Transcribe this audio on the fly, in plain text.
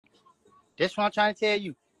That's what I'm trying to tell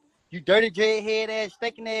you. You dirty dreadhead ass,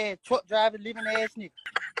 stinking ass, truck driver, living ass nigga.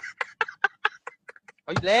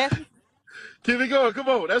 Are you laughing? Keep it going. Come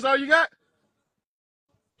on. That's all you got?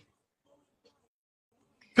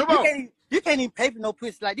 Come on. You can't even pay for no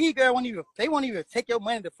pussy. Like these girls won't even take your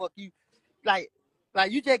money to fuck you. Like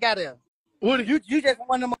you just gotta you just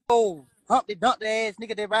one of them old Humpty Dumpty ass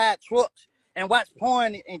nigga that ride trucks and watch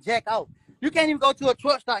porn and jack out. You can't even go to a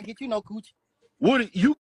truck stop and get you no coochie. Woody,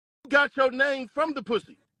 you got your name from the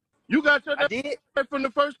pussy. You got your name from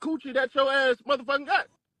the first coochie that your ass motherfucking got.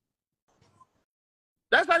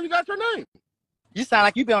 That's how you got your name. You sound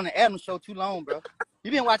like you been on the Adam show too long, bro.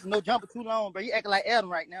 You been watching No Jumper too long, bro. You acting like Adam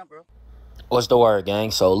right now, bro. What's the word,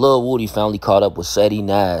 gang? So Lil Woody finally caught up with Ceddy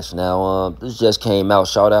Nash. Now, this just came out.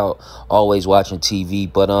 Shout out, always watching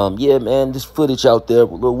TV. But yeah, man, this footage out there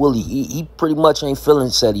with Lil Woody, he pretty much ain't feeling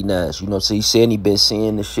Ceddy Nash. You know, so he said he been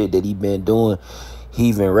seeing the shit that he been doing. He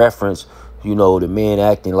even referenced, you know, the man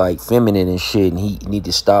acting like feminine and shit, and he need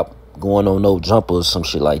to stop going on No Jumper or some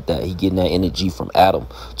shit like that. He getting that energy from Adam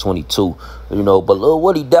 22, you know. But Lil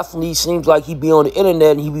Woody definitely seems like he be on the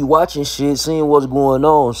internet and he be watching shit, seeing what's going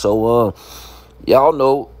on. So y'all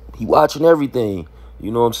know he watching everything.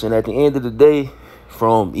 You know what I'm saying? At the end of the day,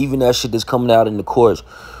 from even that shit that's coming out in the courts,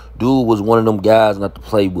 dude was one of them guys not to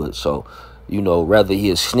play with. So, you know, whether he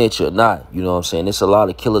a snitch or not, you know what I'm saying? There's a lot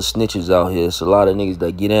of killer snitches out here. It's a lot of niggas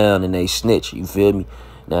that get down and they snitch. You feel me?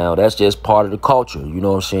 Now, that's just part of the culture, you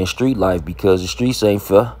know what I'm saying, street life, because the streets ain't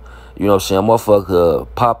fair. You know what I'm saying? Motherfucker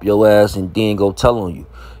pop your ass and then go tell on you.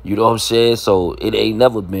 You know what I'm saying? So it ain't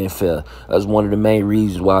never been fair. That's one of the main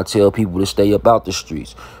reasons why I tell people to stay up out the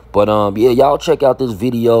streets. But yeah, y'all check out this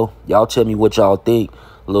video. Y'all tell me what y'all think.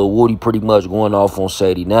 Lil Woody pretty much going off on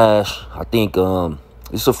Ceddy Nash. I think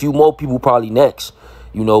it's a few more people probably next,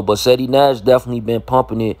 you know, but Ceddy Nash definitely been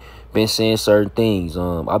pumping it, been saying certain things.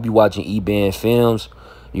 I'll be watching E-Band Films.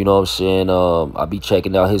 You know what I'm saying? I be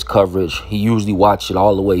checking out his coverage. He usually watch it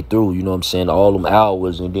all the way through, you know what I'm saying, all them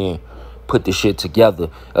hours, and then put the shit together.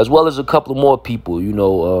 As well as a couple of more people, you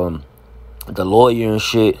know, the lawyer and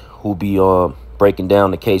shit who be breaking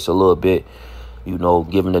down the case a little bit, you know,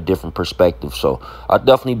 giving a different perspective. So I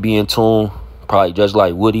definitely be in tune, probably just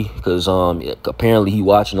like Woody, because apparently he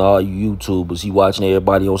watching all you YouTubers. He watching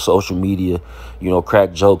everybody on social media, you know,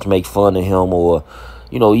 crack jokes, make fun of him, or,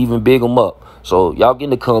 you know, even big him up. So y'all get in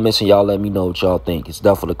the comments and y'all let me know what y'all think. It's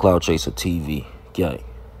definitely Clout Chaser TV. Gang.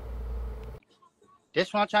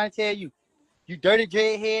 That's what I'm trying to tell you. You dirty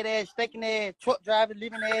dreadhead ass, stinking ass, truck driver,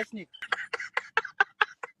 living ass nigga.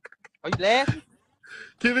 Are you laughing?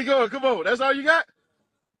 Keep it going. Come on. That's all you got?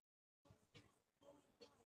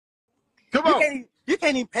 Come on. You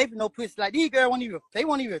can't even pay for no pussy. Like these girls won't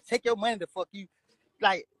even take your money to fuck you.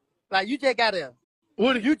 Like you just gotta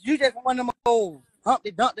you just one of them old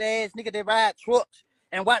Humpty Dumpty ass nigga that ride trucks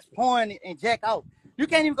and watch porn and jack out. You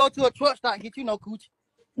can't even go to a truck stop and get you no coochie.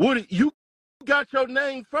 Woody, you got your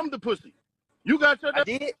name from the pussy. You got your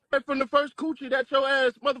name from the first coochie that your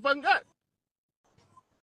ass motherfucking got.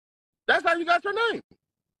 That's how you got your name.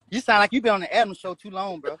 You sound like you been on the Adam show too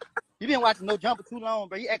long, bro. You been watching No Jumper too long,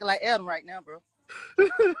 bro. You acting like Adam right now, bro.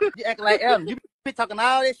 You acting like Adam. You been talking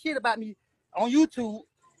all that shit about me on YouTube,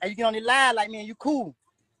 and you get on the live like me and you cool.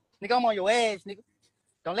 Nigga, I'm on your ass, nigga.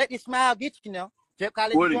 Don't let this smile get you now. Just call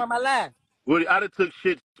it join my live. Woody, I done took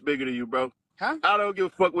shit bigger than you, bro. Huh? I don't give a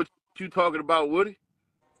fuck what you talking about, Woody.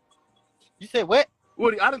 You said what?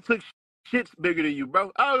 Woody, I done took shits bigger than you,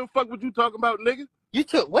 bro. I don't give a fuck what you talking about, nigga. You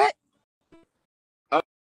took what? Oh,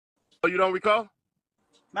 you don't recall?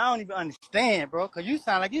 I don't even understand, bro, because you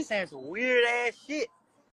sound like you saying some weird ass shit.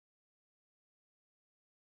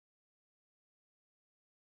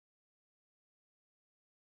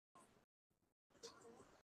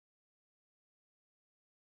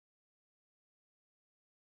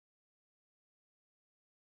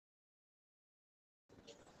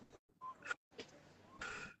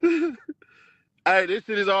 Hey, this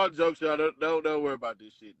shit is all jokes, y'all. Don't worry about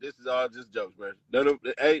this shit. This is all just jokes, man.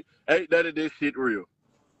 Ain't none of this shit real.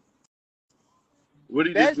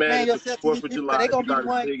 Woody just mad at the 4th of July. He got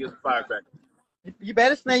his big as a firecracker. You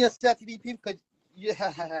better explain yourself to these people, because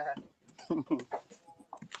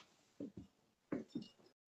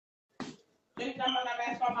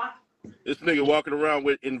This nigga walking around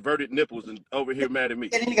with inverted nipples and over here mad at me.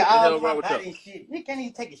 What the hell wrong with you? He can't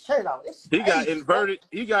even take his shirt off. He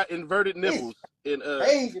got inverted nipples and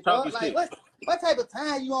crazy, bro. talking shit. What type of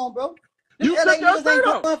time you on, bro? You took your shirt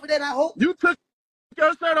off. For that, I hope. You took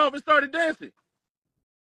your shirt off and started dancing.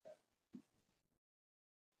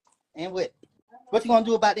 And what? What you gonna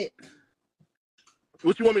do about that?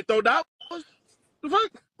 What you want me to throw down? The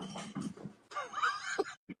fuck?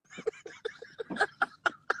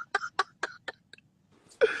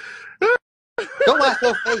 wash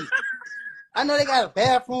your face. I know they got a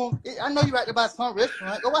bathroom. I know you right there by some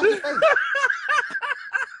restaurant. Go wash your face.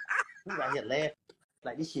 You right here laughing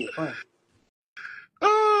like this shit funny.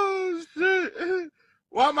 Oh shit!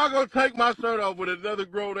 Why am I gonna take my shirt off with another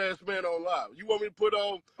grown ass man on live? You want me to put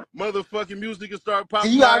on motherfucking music and start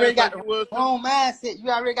popping? You already got like the wrong mindset. You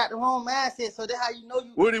already got the wrong mindset. So that's how you know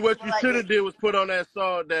you. Woody, what you like should have did was put on that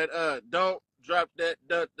song that don't drop that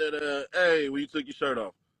hey when you took your shirt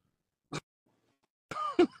off.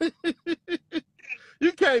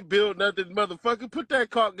 You can't build nothing, motherfucker. Put that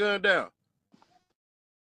caulk gun down.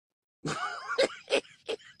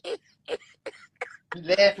 You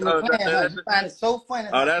laughing and playing, huh? You find it so funny.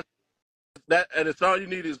 Oh, that, and it's all you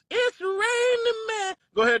need is "It's raining man."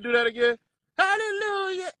 Go ahead, do that again.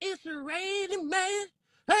 Hallelujah, it's raining man.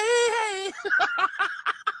 Hey, hey.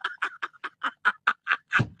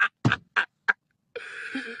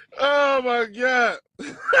 Oh my God.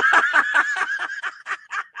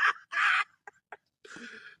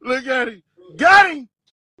 Look at him. Got him.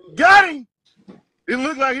 Got him. It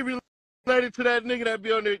looked like he related to that nigga that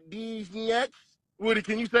be on there. These nuts. Woody,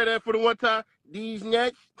 can you say that for the one time? These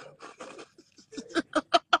nuts.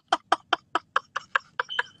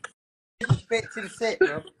 Respect to the set,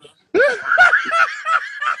 bro.